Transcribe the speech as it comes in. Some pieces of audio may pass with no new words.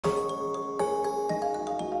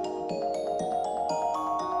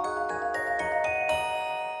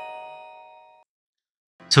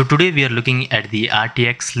So today we are looking at the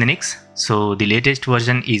Artix Linux. So the latest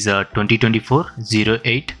version is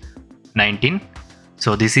 2024-08-19.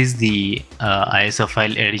 So this is the ISO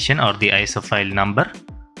file edition or the ISO file number,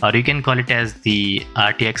 or you can call it as the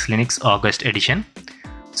Artix Linux August edition.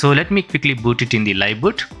 So let me quickly boot it in the live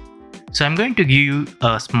boot. So I'm going to give you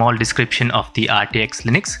a small description of the Artix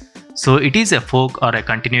Linux. So it is a fork or a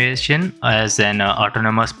continuation as an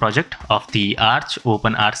autonomous project of the Arch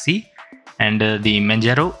OpenRC and the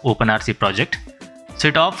Manjaro OpenRC project. So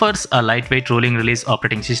it offers a lightweight rolling release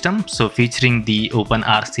operating system, so featuring the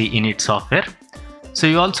OpenRC init software. So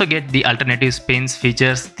you also get the alternative spins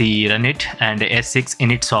features, the Runit and S6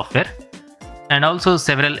 init software. And also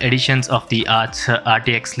several editions of the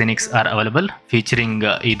Artix Linux are available, featuring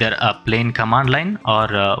either a plain command line or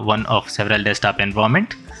one of several desktop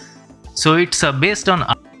environment. So it's based on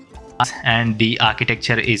Arch, and the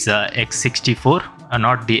architecture is x64,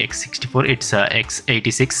 not the x64, it's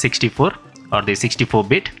x86-64 or the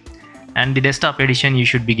 64-bit. And the desktop edition you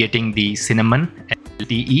should be getting the Cinnamon,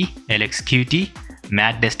 LTE, LXQT,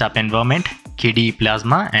 Mac desktop environment, KDE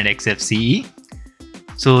Plasma and XFCE.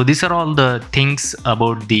 So these are all the things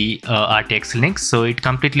about the Artix Linux. So it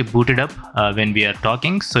completely booted up when we are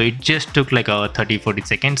talking. So it just took like 30-40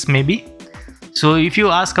 seconds maybe. So if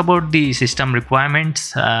you ask about the system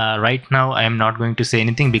requirements, right now I am not going to say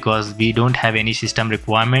anything because we don't have any system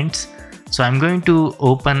requirements. So I'm going to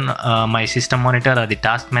open my system monitor or the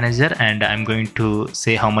task manager, and I'm going to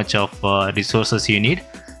say how much of resources you need.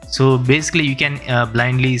 So basically you can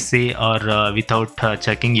blindly say, or without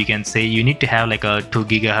checking, you can say you need to have like a 2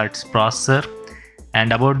 GHz processor.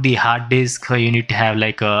 And about the hard disk, you need to have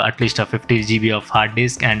like at least a 50 GB of hard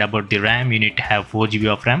disk, and about the RAM you need to have 4 GB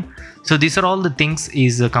of RAM. So these are all the things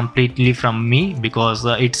is completely from me, because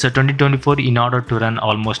it's 2024. In order to run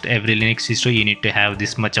almost every Linux distro you need to have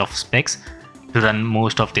this much of specs to run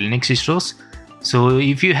most of the Linux distros. So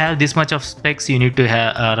if you have this much of specs, you need to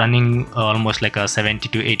have running almost like a 70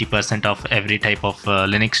 to 80% of every type of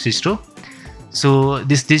Linux distro. So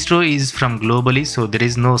this distro is from globally, so there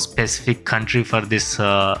is no specific country for this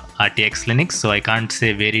Artix Linux, so I can't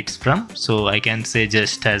say where it's from, so I can say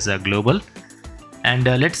just as a global. And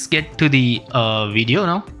let's get to the video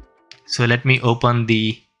now. So let me open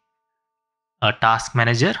the task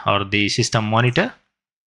manager or the system monitor.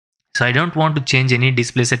 So I don't want to change any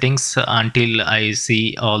display settings until I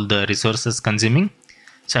see all the resources consuming.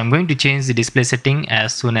 So I'm going to change the display setting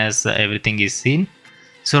as soon as everything is seen.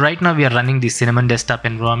 So right now we are running the Cinnamon desktop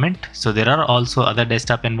environment. So there are also other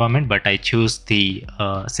desktop environment, but I choose the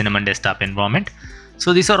Cinnamon desktop environment.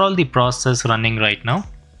 So these are all the processes running right now.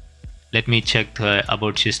 Let me check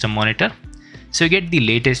about system monitor. So you get the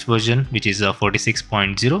latest version, which is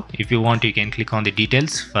 46.0. If you want, you can click on the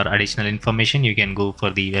details. For additional information, you can go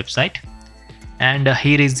for the website. And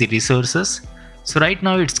here is the resources. So right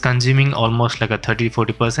now it's consuming almost like a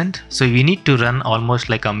 30-40%. So we need to run almost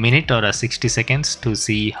like a minute or 60 seconds to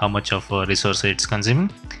see how much of a resource it's consuming.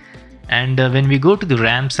 And when we go to the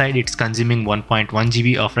RAM side, it's consuming 1.1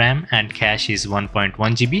 GB of RAM and cache is 1.1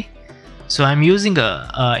 GB. So I'm using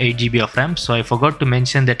 8 GB of RAM. So I forgot to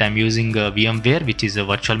mention that I'm using VMware, which is a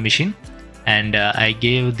virtual machine. And I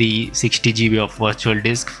gave the 60 GB of virtual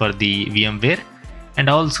disk for the VMware, and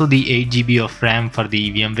also the 8 GB of RAM for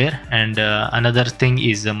the VMware. And another thing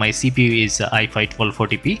is my CPU is i5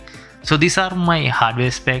 1240p. So these are my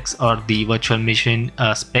hardware specs or the virtual machine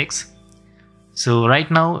specs. So right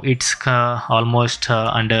now it's almost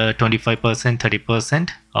under 25%, 30%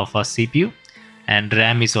 of a CPU, and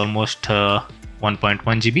RAM is almost 1.1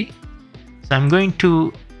 GB. So I'm going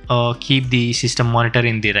to keep the system monitor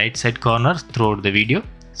in the right side corner throughout the video.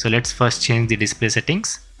 So let's first change the display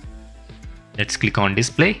settings. Let's click on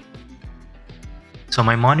display. So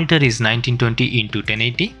my monitor is 1920 into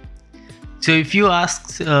 1080. So if you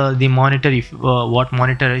ask the monitor what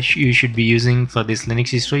monitor you should be using for this Linux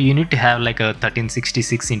distro, you need to have like a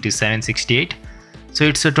 1366 into 768. So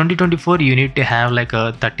it's a 2024, you need to have like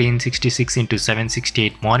a 1366 into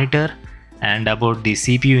 768 monitor. And about the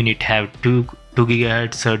CPU, you need to have 2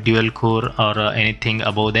 GHz dual core, or anything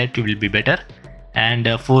above that will be better. And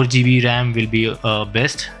 4 GB RAM will be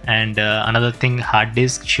best. And another thing, hard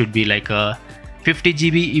disk should be like a 50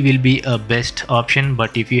 GB will be a best option,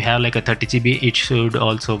 but if you have like a 30 GB, it should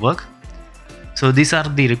also work. So these are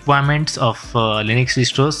the requirements of Linux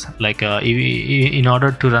distros. Like in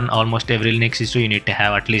order to run almost every Linux distro, you need to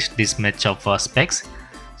have at least this much of specs.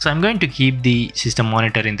 So I'm going to keep the system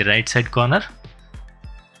monitor in the right side corner.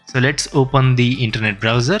 So let's open the internet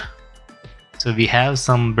browser. So we have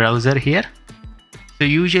some browser here. So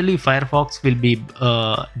usually Firefox will be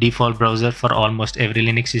default browser for almost every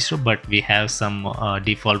Linux distro, but we have some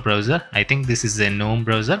default browser. I think this is a GNOME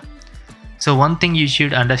browser. So one thing you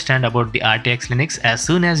should understand about the Artix Linux, as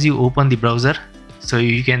soon as you open the browser, so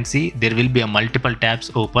you can see there will be a multiple tabs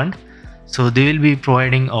opened. So they will be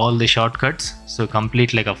providing all the shortcuts, so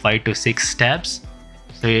complete like a 5 to 6 tabs.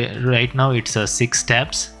 So right now it's a 6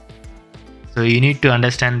 tabs. So you need to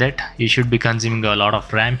understand that you should be consuming a lot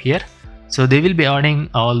of RAM here. So they will be adding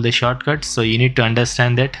all the shortcuts, so you need to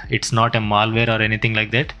understand that it's not a malware or anything like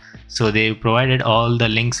that. So they provided all the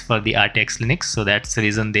links for the Artix Linux, so that's the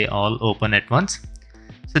reason they all open at once.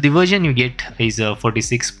 So the version you get is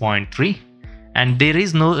 46.3, and there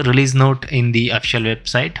is no release note in the official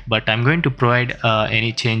website, but I'm going to provide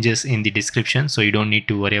any changes in the description, so you don't need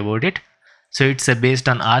to worry about it. So it's based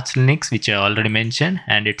on Arch Linux, which I already mentioned,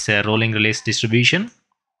 and it's a rolling release distribution.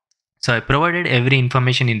 So I provided every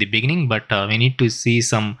information in the beginning, but we need to see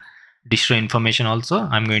some distro information also.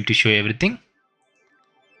 I'm going to show you everything.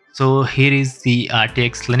 So here is the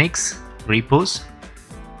Artix Linux repos.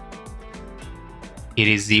 Here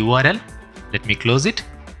is the URL. Let me close it.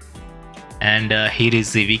 And here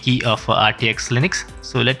is the wiki of Artix Linux.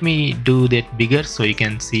 So let me do that bigger so you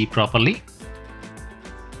can see properly.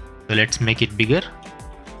 So let's make it bigger.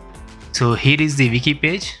 So here is the wiki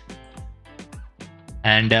page.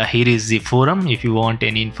 And here is the forum. If you want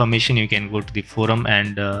any information, you can go to the forum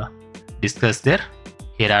and discuss there.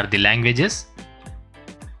 Here are the languages.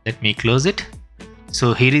 Let me close it.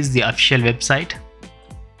 So here is the official website,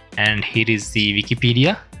 and here is the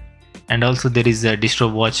Wikipedia, and also there is a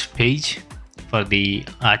distro watch page for the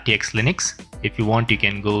Artix Linux. If you want, you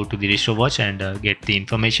can go to the distro watch and get the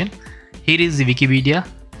information. Here is the Wikipedia.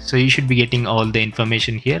 So you should be getting all the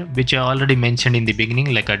information here, which I already mentioned in the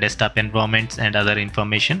beginning, like a desktop environments and other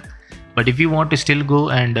information. But if you want to still go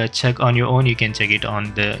and check on your own, you can check it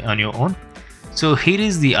on your own. So here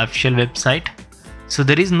is the official website. So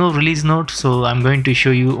there is no release note, so I'm going to show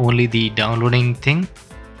you only the downloading thing.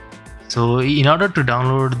 So in order to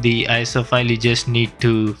download the ISO file, you just need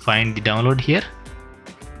to find the download here.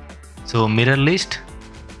 So mirror list.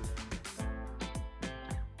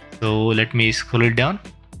 So let me scroll it down.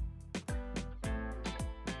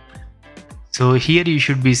 So here you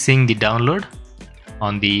should be seeing the download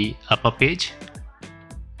on the upper page,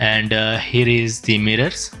 and here is the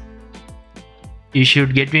mirrors. You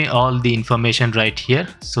should get me all the information right here.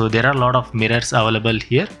 So there are a lot of mirrors available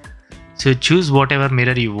here. So choose whatever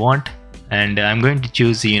mirror you want, and I'm going to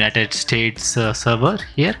choose the United States server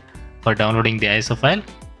here for downloading the ISO file.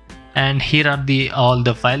 And here are all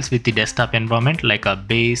the files with the desktop environment, like a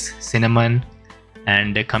base, cinnamon,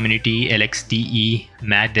 and community, LXDE,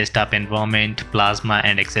 Mac desktop environment, Plasma,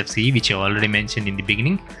 and XFCE, which I already mentioned in the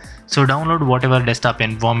beginning. So download whatever desktop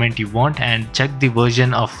environment you want and check the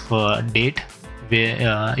version of date.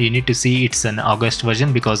 Where you need to see it's an August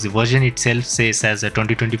version, because the version itself says as a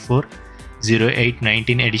 2024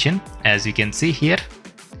 0819 edition, as you can see here.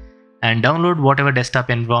 And download whatever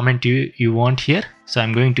desktop environment you want here. So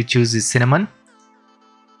I'm going to choose the cinnamon,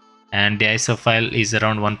 and the ISO file is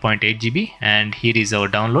around 1.8 GB, and here is our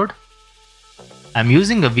download. I'm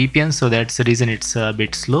using a VPN, so that's the reason it's a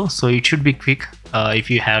bit slow. So it should be quick if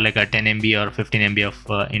you have like a 10 MB or 15 MB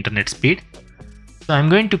of internet speed. So I'm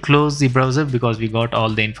going to close the browser because we got all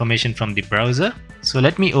the information from the browser. So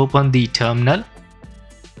let me open the terminal,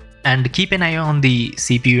 and keep an eye on the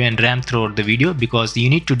CPU and RAM throughout the video, because you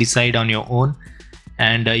need to decide on your own,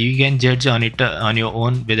 and you can judge on it on your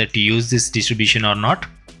own whether to use this distribution or not.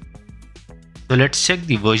 So let's check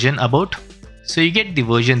the version about. So you get the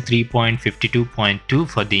version 3.52.2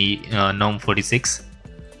 for the GNOME 46.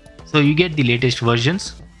 So you get the latest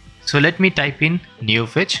versions. So let me type in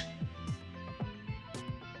neofetch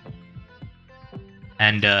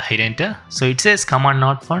and hit enter. So it says command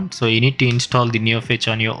not found, so you need to install the neofetch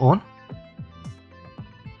on your own.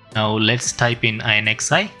 Now let's type in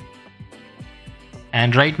inxi,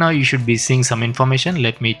 and right now you should be seeing some information.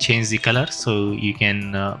 Let me change the color so you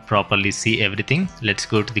can properly see everything. Let's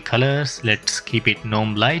go to the colors. Let's keep it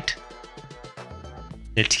GNOME light.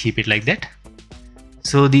 Let's keep it like that.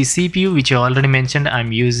 So the CPU, which I already mentioned,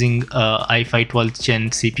 I'm using i5 12th gen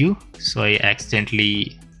CPU. So I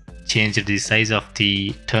accidentally changed the size of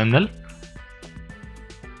the terminal.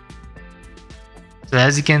 So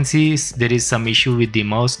as you can see, there is some issue with the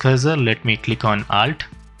mouse cursor. Let me click on Alt.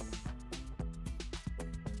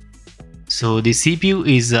 So the CPU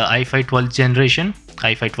is i5 12th generation,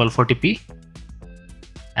 i5 1240p,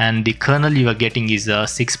 and the kernel you are getting is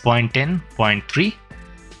 6.10.3.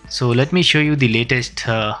 So let me show you the latest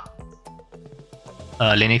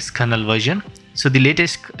Linux kernel version. So the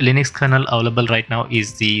latest Linux kernel available right now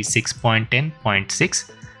is the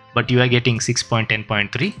 6.10.6, but you are getting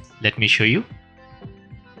 6.10.3. Let me show you.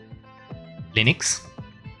 Linux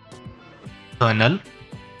kernel,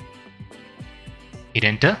 hit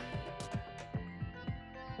enter.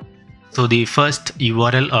 So the first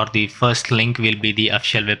URL or the first link will be the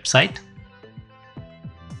official website.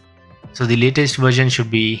 So the latest version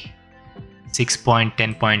should be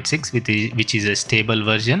 6.10.6, which is a stable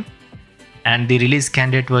version, and the release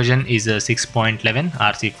candidate version is a 6.11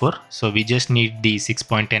 RC4. So we just need the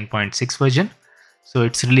 6.10.6 version. So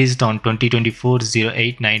it's released on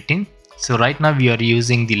 2024/08/19. So right now we are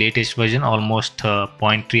using the latest version, almost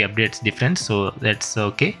 0.3 updates difference, so that's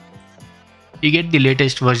okay. You get the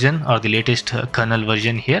latest version or the latest kernel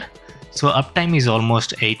version here. So uptime is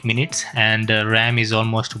almost 8 minutes and RAM is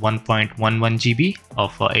almost 1.11 GB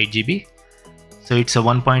of 8 GB. So it's a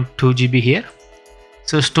 1.2 GB here.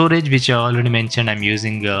 So storage, which I already mentioned, I'm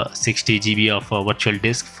using 60 GB of virtual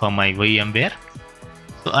disk for my VMware.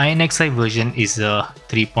 So INXI version is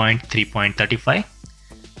 3.3.35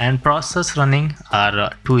 and process running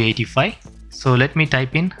are 285. So let me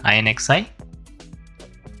type in INXI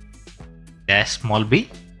 -b,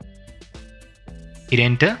 hit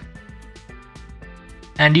enter,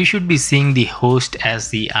 and you should be seeing the host as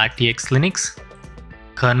the Artix Linux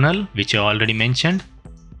kernel, which I already mentioned.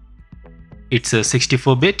 It's a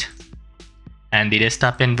 64-bit, and the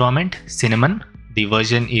desktop environment Cinnamon. The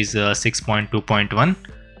version is 6.2.1,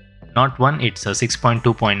 not 1, it's a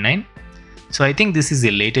 6.2.9. So I think this is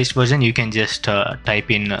the latest version. You can just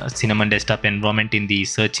type in Cinnamon desktop environment in the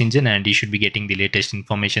search engine and you should be getting the latest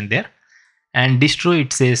information there. And distro,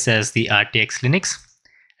 it says as the Artix Linux.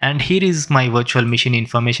 And here is my virtual machine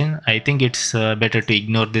information. I think it's better to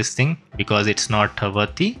ignore this thing because it's not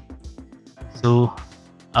worthy. So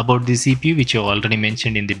about the CPU, which I already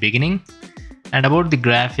mentioned in the beginning, and about the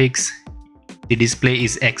graphics, the display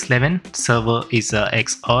is X11, server is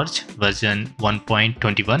Xorg version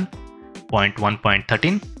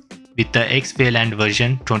 1.21.1.13 with the XVLAN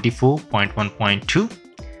version 24.1.2,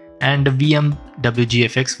 and the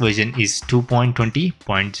VMWGFX version is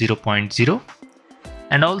 2.20.0.0.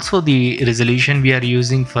 And also the resolution we are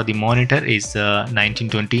using for the monitor is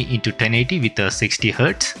 1920x1080 with 60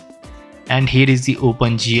 Hz. And here is the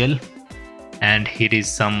OpenGL, and here is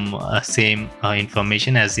some same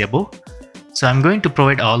information as the above. So I'm going to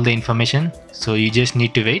provide all the information, so you just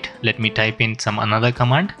need to wait. Let me type in some another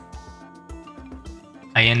command,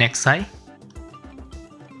 INXI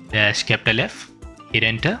 -F, hit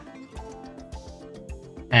enter,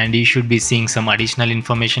 and you should be seeing some additional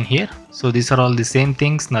information here. So these are all the same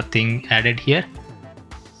things, nothing added here.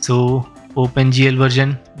 So OpenGL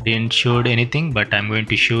version didn't show anything, but I'm going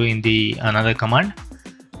to show in the another command.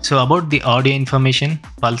 So about the audio information,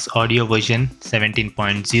 Pulse Audio version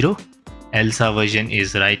 17.0, ELSA version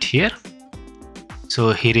is right here.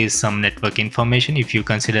 So here is some network information. If you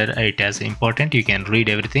consider it as important, you can read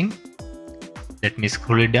everything. Let me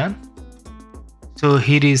scroll it down. So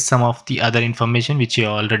here is some of the other information which I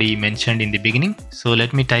already mentioned in the beginning. So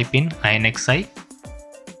let me type in INXI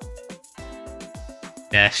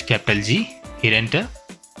 -G, hit enter.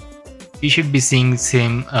 You should be seeing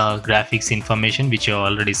same graphics information which you have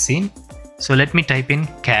already seen. So let me type in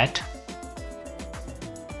cat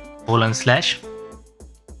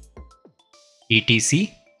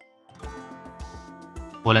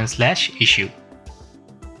 /etc/issue,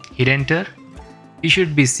 hit enter. You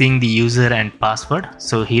should be seeing the user and password.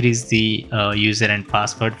 So here is the user and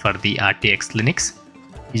password for the Artix Linux.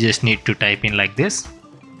 You just need to type in like this.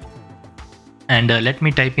 And let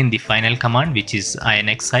me type in the final command, which is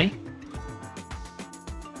INXI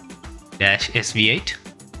 -SV8,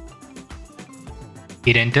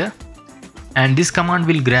 hit enter. And this command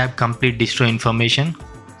will grab complete distro information.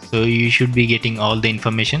 So you should be getting all the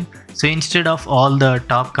information. So instead of all the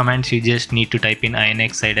top commands, you just need to type in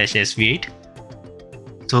INXI -SV8.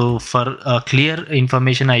 So for clear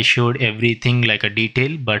information, I showed everything like a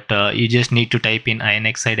detail, but you just need to type in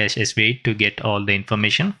INXI -SV8 to get all the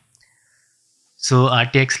information. So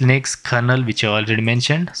Artix Linux kernel, which I already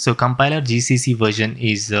mentioned. So compiler GCC version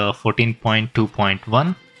is 14.2.1,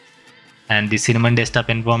 and the Cinnamon desktop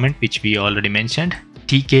environment, which we already mentioned.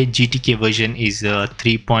 GTK version is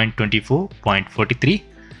 3.24.43.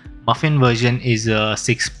 Muffin version is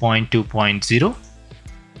 6.2.0.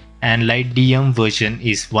 and LightDM version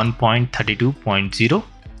is 1.32.0.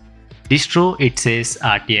 Distro, it says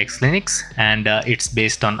Artix Linux, and it's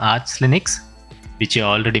based on Arch Linux, which I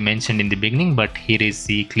already mentioned in the beginning, but here is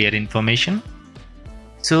the clear information.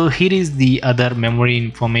 So here is the other memory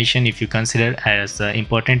information. If you consider as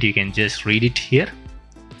important, you can just read it here.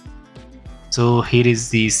 So here is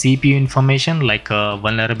the CPU information like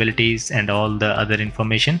vulnerabilities and all the other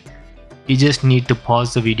information. You just need to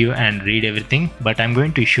pause the video and read everything, but I'm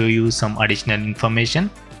going to show you some additional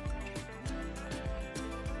information.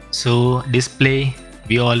 So display,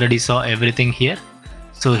 we already saw everything here.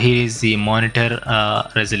 So here is the monitor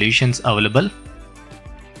resolutions available,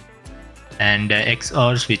 and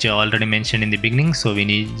XORs, which I already mentioned in the beginning, so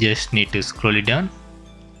we just need to scroll it down.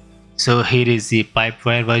 So here is the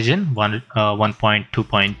pipewire version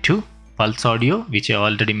 1.2.2, pulse audio, which I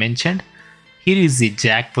already mentioned. Here is the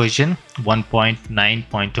jack version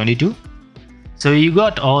 1.9.22. So you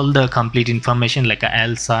got all the complete information like a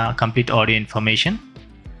ALSA, complete audio information.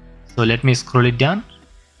 So let me scroll it down,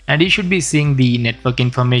 and you should be seeing the network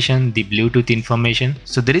information, the Bluetooth information.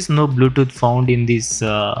 So there is no Bluetooth found in this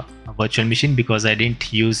virtual machine because I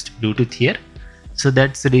didn't use Bluetooth here. So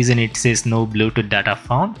that's the reason it says no Bluetooth data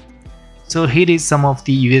found. So here is some of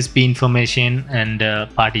the USB information and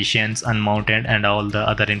partitions, unmounted, and all the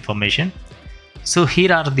other information. So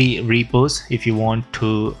here are the repos. If you want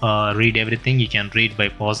to read everything, you can read by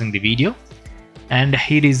pausing the video. And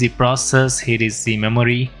here is the process, here is the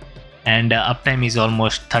memory, and uptime is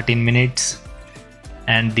almost 13 minutes.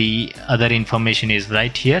 And the other information is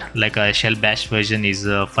right here, like a shell bash version is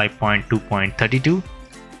 5.2.32.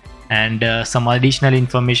 And some additional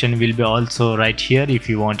information will be also right here. If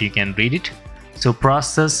you want, you can read it. So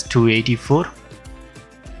process 284.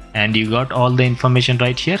 And you got all the information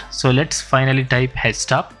right here. So let's finally type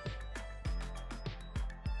htop.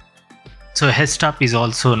 So htop is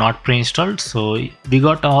also not pre-installed, so we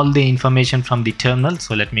got all the information from the terminal.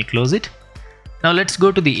 So let me close it. Now let's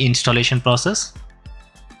go to the installation process.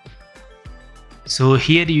 So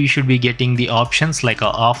here you should be getting the options like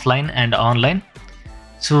offline and online.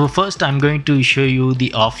 So first I'm going to show you the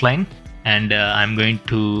offline, and I'm going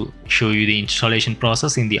to show you the installation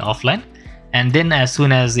process in the offline. And then as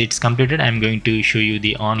soon as it's completed, I'm going to show you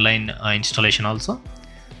the online installation also.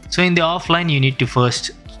 So in the offline, you need to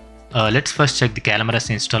let's first check the Calamares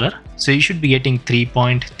installer. So you should be getting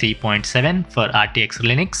 3.3.7 for Artix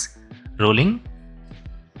Linux rolling.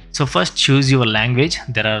 So first choose your language.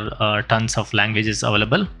 There are tons of languages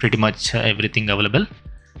available, pretty much everything available.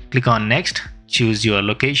 Click on next, choose your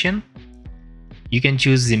location. You can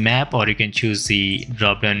choose the map or you can choose the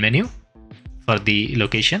drop down menu for the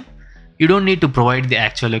location. You don't need to provide the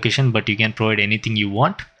actual location, but you can provide anything you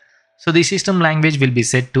want. So the system language will be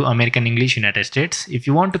set to American English United States. If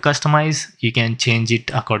you want to customize, you can change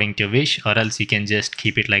it according to your wish, or else you can just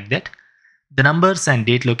keep it like that. The numbers and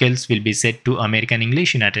date locales will be set to American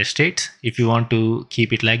English United States. If you want to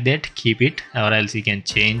keep it like that, keep it, or else you can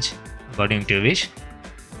change according to your wish.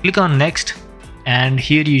 Click on next, and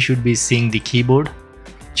here you should be seeing the keyboard.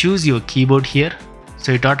 Choose your keyboard here.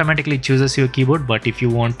 So it automatically chooses your keyboard, but if you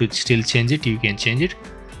want to still change it, you can change it.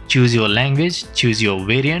 Choose your language, choose your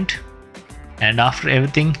variant, and after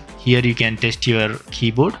everything, here you can test your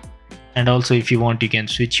keyboard. And also if you want, you can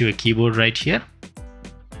switch your keyboard right here.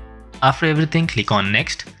 After everything, click on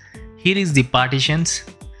next. Here is the partitions.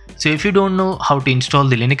 So if you don't know how to install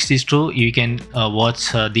the Linux distro, you can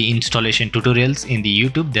watch the installation tutorials in the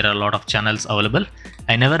YouTube. There are a lot of channels available.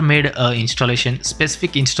 I never made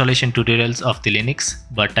specific installation tutorials of the Linux,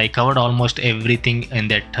 but I covered almost everything in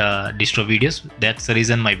that distro videos. That's the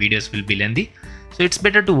reason my videos will be lengthy. So it's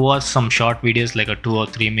better to watch some short videos like 2 or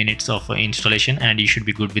 3 minutes of installation, and you should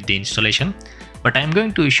be good with the installation. But I'm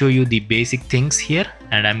going to show you the basic things here,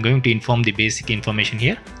 and I'm going to inform the basic information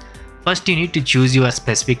here. First, you need to choose your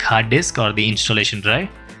specific hard disk or the installation drive.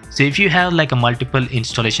 So if you have like a multiple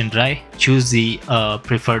installation drive, choose the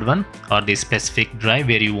preferred one or the specific drive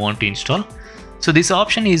where you want to install. So this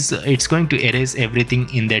option is, it's going to erase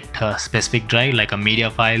everything in that specific drive, like a media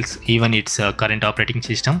files, even its current operating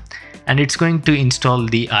system, and it's going to install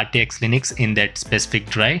the Artix Linux in that specific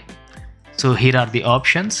drive. So here are the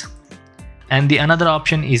options. And the another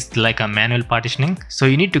option is like a manual partitioning. So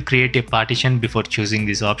you need to create a partition before choosing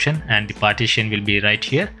this option, and the partition will be right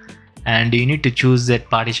here. And you need to choose that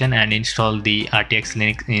partition and install the Artix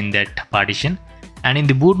Linux in that partition. And in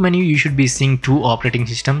the boot menu, you should be seeing two operating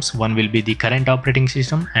systems. One will be the current operating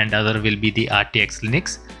system and other will be the Artix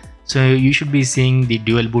Linux. So you should be seeing the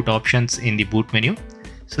dual boot options in the boot menu.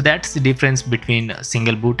 So that's the difference between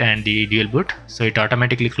single boot and the dual boot. So it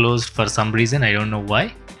automatically closed for some reason, I don't know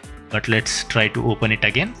why. But let's try to open it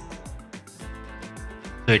again.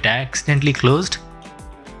 So it accidentally closed.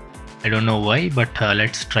 I don't know why, but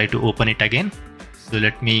let's try to open it again. So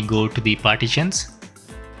let me go to the partitions.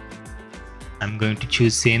 I'm going to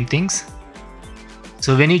choose same things.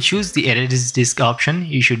 So when you choose the erase disk option,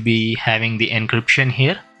 you should be having the encryption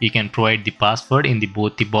here. You can provide the password in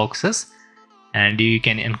both the boxes. and you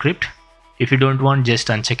can encrypt. If you don't want, just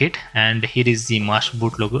uncheck it. And here is the master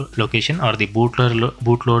boot location or the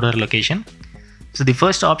bootloader location. So the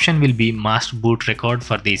first option will be master boot record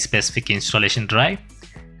for the specific installation drive,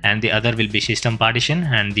 and the other will be system partition,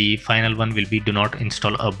 and the final one will be do not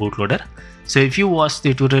install a bootloader. So if you watch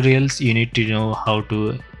the tutorials, you need to know how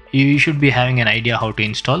to, you should be having an idea how to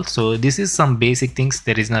install. So this is some basic things,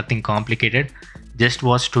 there is nothing complicated. Just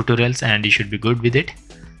watch tutorials and you should be good with it.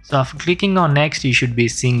 So after clicking on next, you should be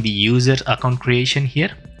seeing the user account creation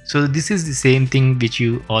here. So this is the same thing which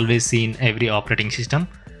you always see in every operating system.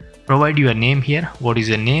 Provide your name here. What is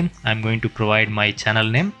your name? I'm going to provide my channel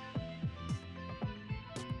name,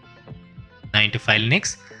 9to5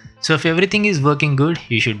 Linux. So if everything is working good,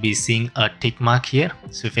 you should be seeing a tick mark here.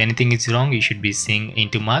 So if anything is wrong, you should be seeing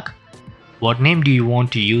into mark. What name do you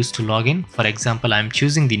want to use to log in? For example, I'm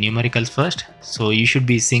choosing the numericals first. So you should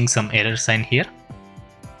be seeing some error sign here.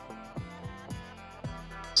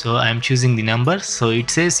 So I'm choosing the number. So it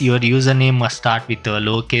says your username must start with a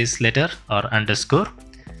lowercase letter or underscore.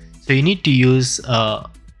 So you need to use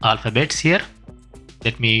alphabets here.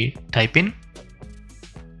 Let me type in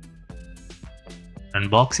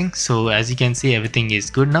unboxing. So as you can see, everything is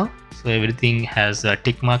good now. So everything has a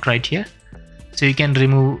tick mark right here. So you can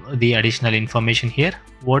remove the additional information here.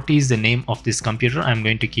 What is the name of this computer? I'm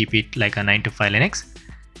going to keep it like a 9to5 Linux.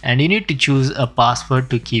 And you need to choose a password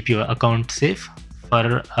to keep your account safe.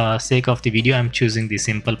 For sake of the video, I'm choosing the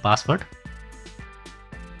simple password,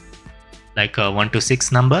 like 1 to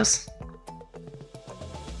 6 numbers.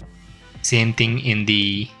 Same thing in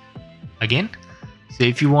the again. So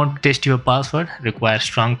if you want to test your password, require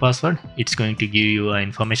strong password, it's going to give you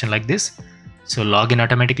information like this. So log in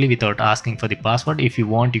automatically without asking for the password. If you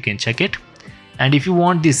want, you can check it. And if you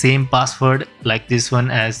want the same password like this one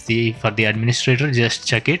as for the administrator, just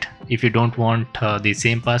check it. If you don't want the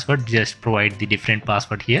same password, just provide the different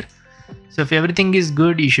password here. So if everything is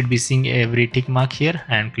good, you should be seeing every tick mark here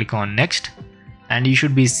and click on next. And you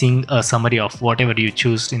should be seeing a summary of whatever you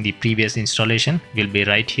choose in the previous installation will be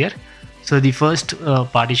right here. So the first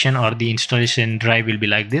partition or the installation drive will be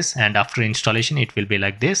like this, and after installation it will be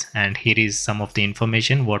like this. And here is some of the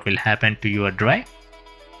information what will happen to your drive.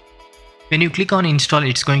 When you click on install,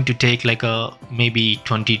 it's going to take like maybe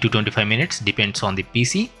 20 to 25 minutes, depends on the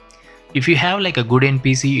PC. If you have like a good end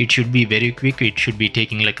PC, it should be very quick. It should be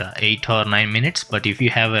taking like 8 or 9 minutes. But if you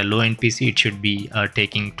have a low end PC, it should be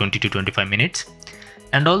taking 20 to 25 minutes.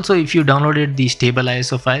 And also, if you downloaded the stable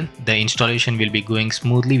ISO file, the installation will be going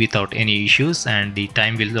smoothly without any issues, and the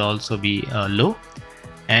time will also be low.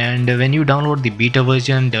 And when you download the beta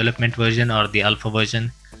version, development version, or the alpha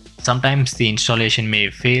version, sometimes the installation may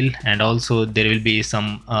fail, and also there will be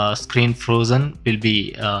some screen frozen will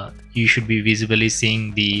be you should be visibly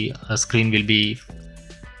seeing the screen will be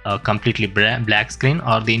completely black screen,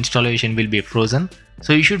 or the installation will be frozen.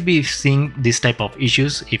 So you should be seeing this type of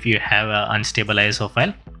issues if you have an unstable ISO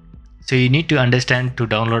file. So you need to understand to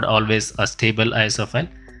download always a stable ISO file.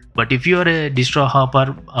 But if you are a distro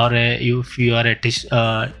hopper or if you are a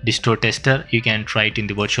distro tester, you can try it in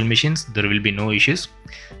the virtual machines. There will be no issues.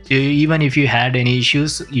 So even if you had any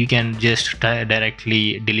issues, you can just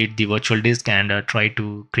directly delete the virtual disk and try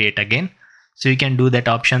to create again. So you can do that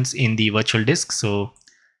options in the virtual disk. So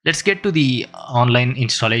let's get to the online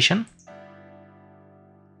installation.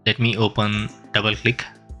 Let me double click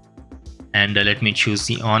and let me choose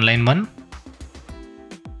the online one.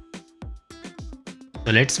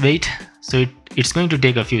 So let's wait. So it's going to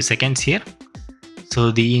take a few seconds here. So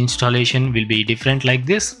the installation will be different like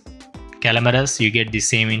this. Calamaras, you get the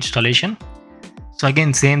same installation. So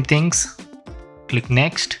again, same things. Click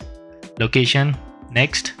next, location,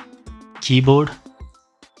 next, keyboard,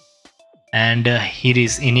 and here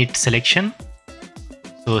is init selection.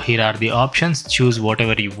 So here are the options. Choose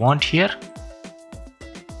whatever you want here.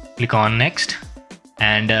 Click on next.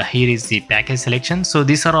 And here is the package selection. So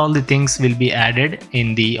these are all the things will be added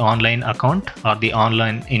in the online account or the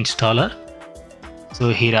online installer. So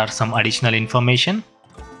here are some additional information.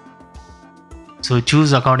 So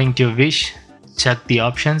choose according to your wish, check the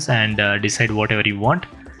options and decide whatever you want.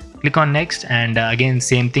 Click on next, and again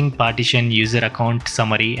same thing, partition, user account,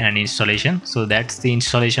 summary and installation. So that's the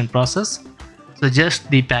installation process. So just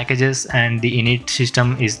the packages and the init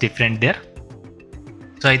system is different there.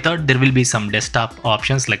 So I thought there will be some desktop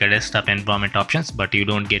options like a desktop environment options, but you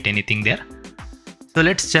don't get anything there. So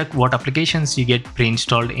let's check what applications you get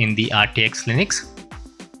pre-installed in the Artix Linux.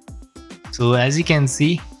 So as you can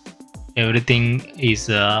see, everything is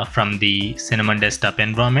from the Cinnamon desktop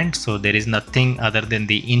environment. So there is nothing other than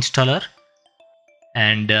the installer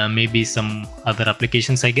and maybe some other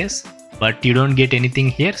applications, I guess. but you don't get anything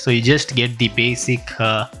here. So you just get the basic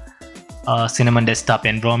Cinnamon desktop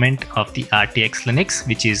environment of the Artix Linux,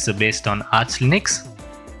 which is based on Arch Linux.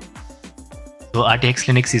 So Artix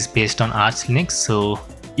Linux is based on Arch Linux. So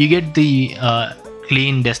you get the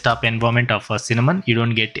clean desktop environment of Cinnamon. You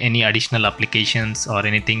don't get any additional applications or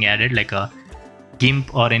anything added like a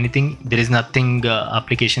GIMP or anything. There is nothing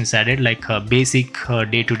applications added like basic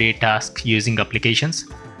day-to-day tasks using applications.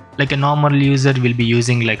 Like a normal user will be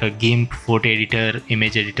using like a GIMP, photo editor,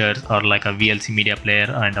 image editor, or like a VLC media player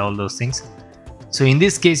and all those things. So in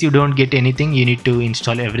this case, you don't get anything. You need to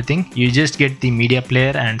install everything. You just get the media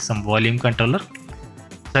player and some volume controller.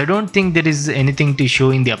 So I don't think there is anything to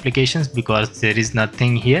show in the applications because there is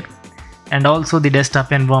nothing here. And also the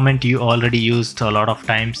desktop environment, you already used a lot of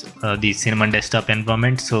times the Cinnamon desktop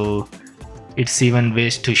environment. So it's even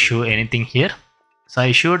waste to show anything here. So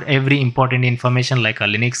I showed every important information like a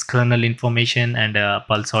Linux kernel information and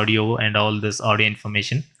Pulse audio and all this audio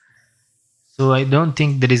information. So I don't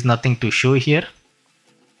think there is nothing to show here.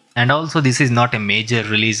 And also this is not a major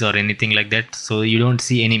release or anything like that. So you don't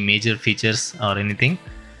see any major features or anything.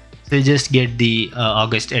 So you just get the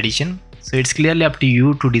August edition. So it's clearly up to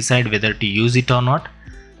you to decide whether to use it or not.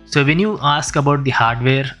 So when you ask about the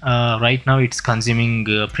hardware, right now it's consuming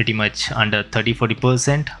pretty much under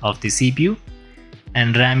 30-40% of the CPU.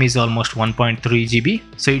 And RAM is almost 1.3 GB.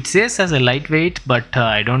 So it says as a lightweight, but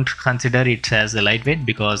I don't consider it as a lightweight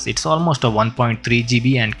because it's almost a 1.3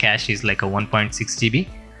 GB and cache is like a 1.6 GB.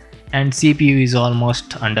 And CPU is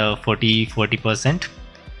almost under 40%.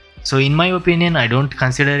 So in my opinion, I don't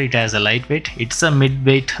consider it as a lightweight. It's a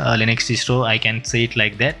mid-weight Linux distro, I can say it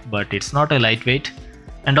like that, but it's not a lightweight.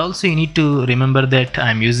 And also you need to remember that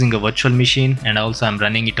I'm using a virtual machine and also I'm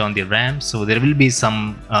running it on the RAM. So there will be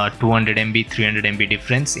some 200 MB, 300 MB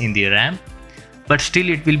difference in the RAM, but still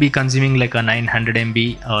it will be consuming like a 900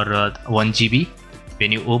 MB or 1 GB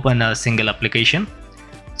when you open a single application.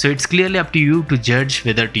 So it's clearly up to you to judge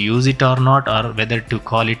whether to use it or not, or whether to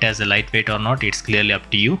call it as a lightweight or not. It's clearly up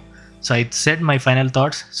to you. So I said my final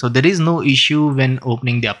thoughts. So there is no issue when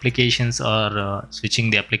opening the applications or switching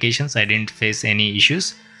the applications. I didn't face any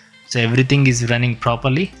issues. So everything is running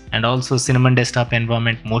properly, and also Cinnamon desktop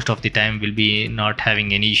environment most of the time will be not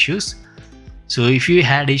having any issues. So if you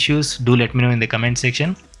had issues, do let me know in the comment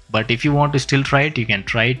section. But if you want to still try it, you can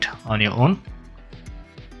try it on your own.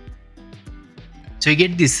 So you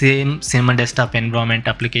get the same Cinnamon desktop environment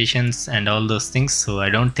applications and all those things. So I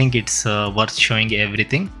don't think it's worth showing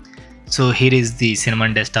everything. So here is the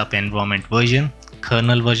Cinnamon desktop environment version,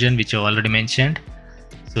 kernel version, which I already mentioned.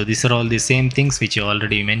 So these are all the same things which I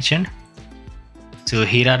already mentioned. So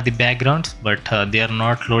here are the backgrounds, but they are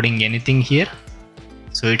not loading anything here.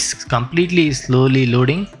 So it's completely slowly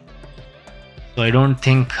loading. So I don't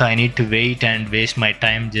think I need to wait and waste my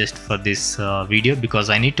time just for this video, because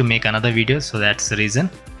I need to make another video. So that's the reason.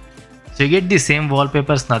 So you get the same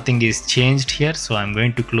wallpapers, nothing is changed here. So I'm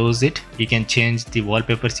going to close it. You can change the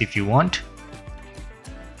wallpapers if you want.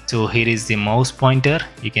 So here is the mouse pointer.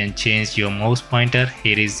 You can change your mouse pointer.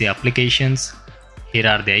 Here is the applications. Here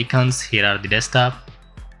are the icons. Here are the desktop.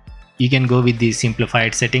 You can go with the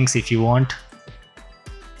simplified settings if you want.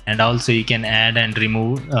 And also you can add and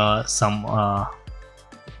remove some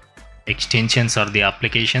extensions or the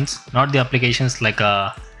applications, not the applications like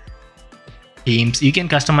themes. You can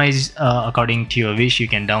customize according to your wish. You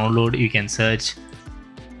can download, you can search,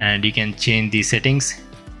 and you can change the settings.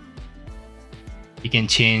 You can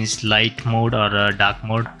change light mode or dark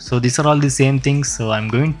mode. So these are all the same things. So I'm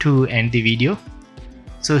going to end the video.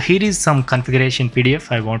 So here is some configuration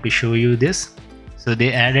PDF. I want to show you this. So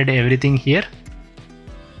they added everything here.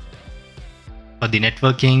 For the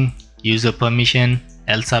networking, user permission,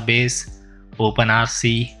 ELSA base,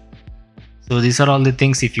 OpenRC. So these are all the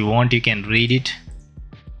things. If you want, you can read it.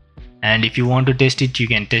 And if you want to test it, you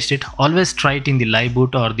can test it. Always try it in the live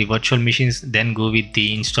boot or the virtual machines, then go with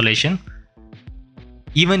the installation.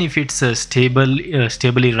 Even if it's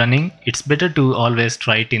stably running, it's better to always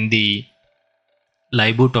try it in the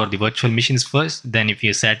live boot or the virtual machines first. Then if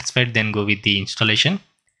you're satisfied, then go with the installation.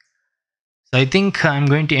 So I think I'm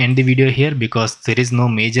going to end the video here because there is no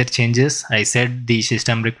major changes. I said the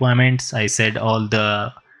system requirements, I said all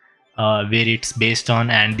the where it's based on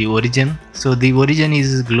and the origin. So the origin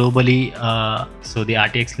is globally, so the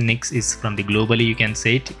Artix Linux is from the globally, you can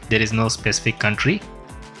say it. There is no specific country.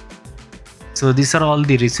 So these are all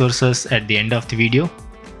the resources at the end of the video.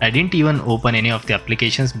 I didn't even open any of the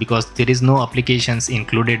applications because there is no applications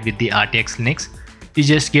included with the Artix Linux. You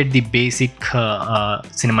just get the basic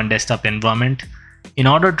Cinnamon desktop environment. In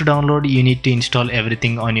order to download, you need to install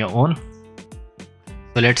everything on your own.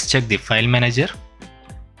 So let's check the file manager.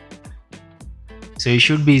 So you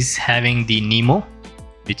should be having the Nemo,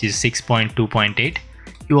 which is 6.2.8.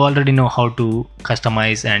 You already know how to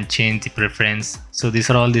customize and change the preference. So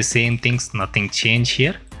these are all the same things, nothing changed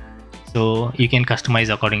here. So you can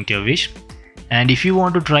customize according to your wish. And if you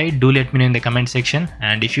want to try it, do let me know in the comment section.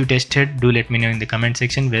 And if you tested, do let me know in the comment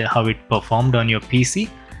section how it performed on your PC.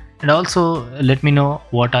 And also let me know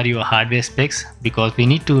what are your hardware specs, because we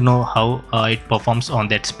need to know how it performs on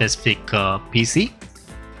that specific PC.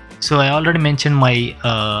 So I already mentioned my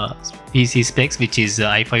PC specs, which is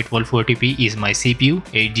i5 1240p is my CPU,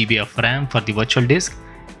 8GB of RAM for the virtual disk,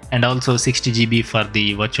 and also 60GB for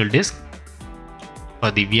the virtual disk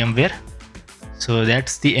for the VMware. So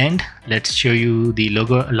that's the end. Let's show you the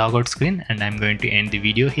logout screen, and I'm going to end the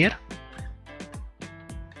video here.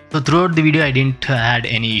 So throughout the video I didn't had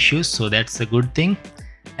any issues, so that's a good thing.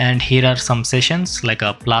 And here are some sessions like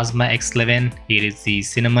a Plasma X11. Here is the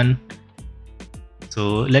Cinnamon.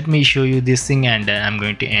 So let me show you this thing, and I'm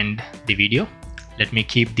going to end the video. Let me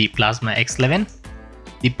keep the Plasma X11.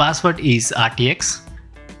 The password is RTX.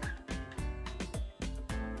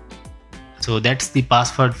 So that's the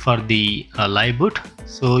password for the live boot.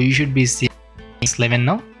 So you should be seeing X11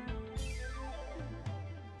 now.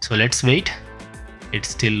 So let's wait. It's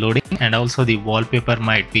still loading, and also the wallpaper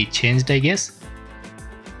might be changed, I guess.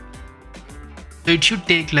 So it should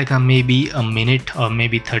take like maybe a minute or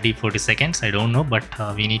maybe 30-40 seconds, I don't know, but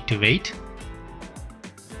we need to wait.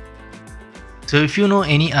 So if you know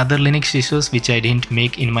any other Linux distros which I didn't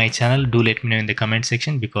make in my channel, do let me know in the comment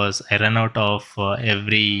section, because I run out of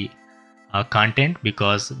every content,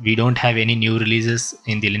 because we don't have any new releases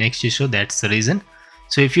in the Linux distro. That's the reason.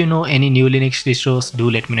 So if you know any new Linux distros, do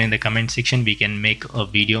let me know in the comment section. We can make a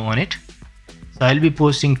video on it. So I'll be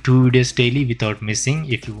posting 2 videos daily without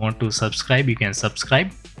missing. If you want to subscribe, you can subscribe,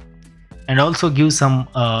 and also give some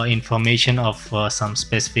information of some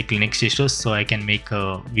specific Linux distros so I can make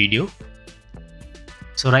a video.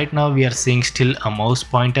 So right now we are seeing still a mouse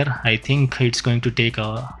pointer. I think it's going to take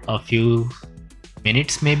a few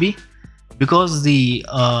minutes maybe, because the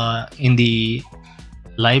in the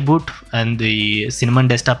live boot and the Cinnamon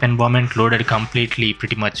desktop environment loaded completely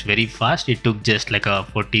pretty much very fast. It took just like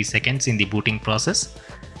 40 seconds in the booting process,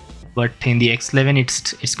 but in the X11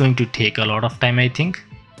 it's going to take a lot of time, I think.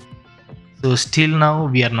 So still now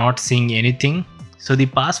we are not seeing anything. So the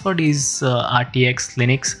password is Artix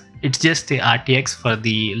Linux. It's just the RTX for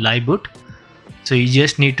the live boot. So you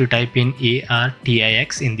just need to type in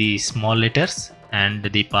ARTIX in the small letters, and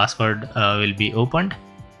the password will be opened.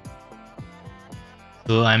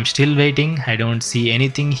 So I'm still waiting. I don't see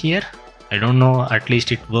anything here. I don't know, at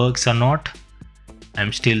least it works or not.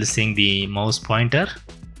 I'm still seeing the mouse pointer.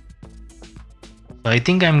 So I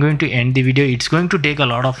think I'm going to end the video. It's going to take a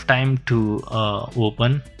lot of time to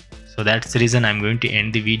open. So that's the reason I'm going to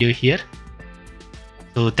end the video here.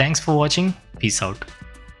 So thanks for watching. Peace out.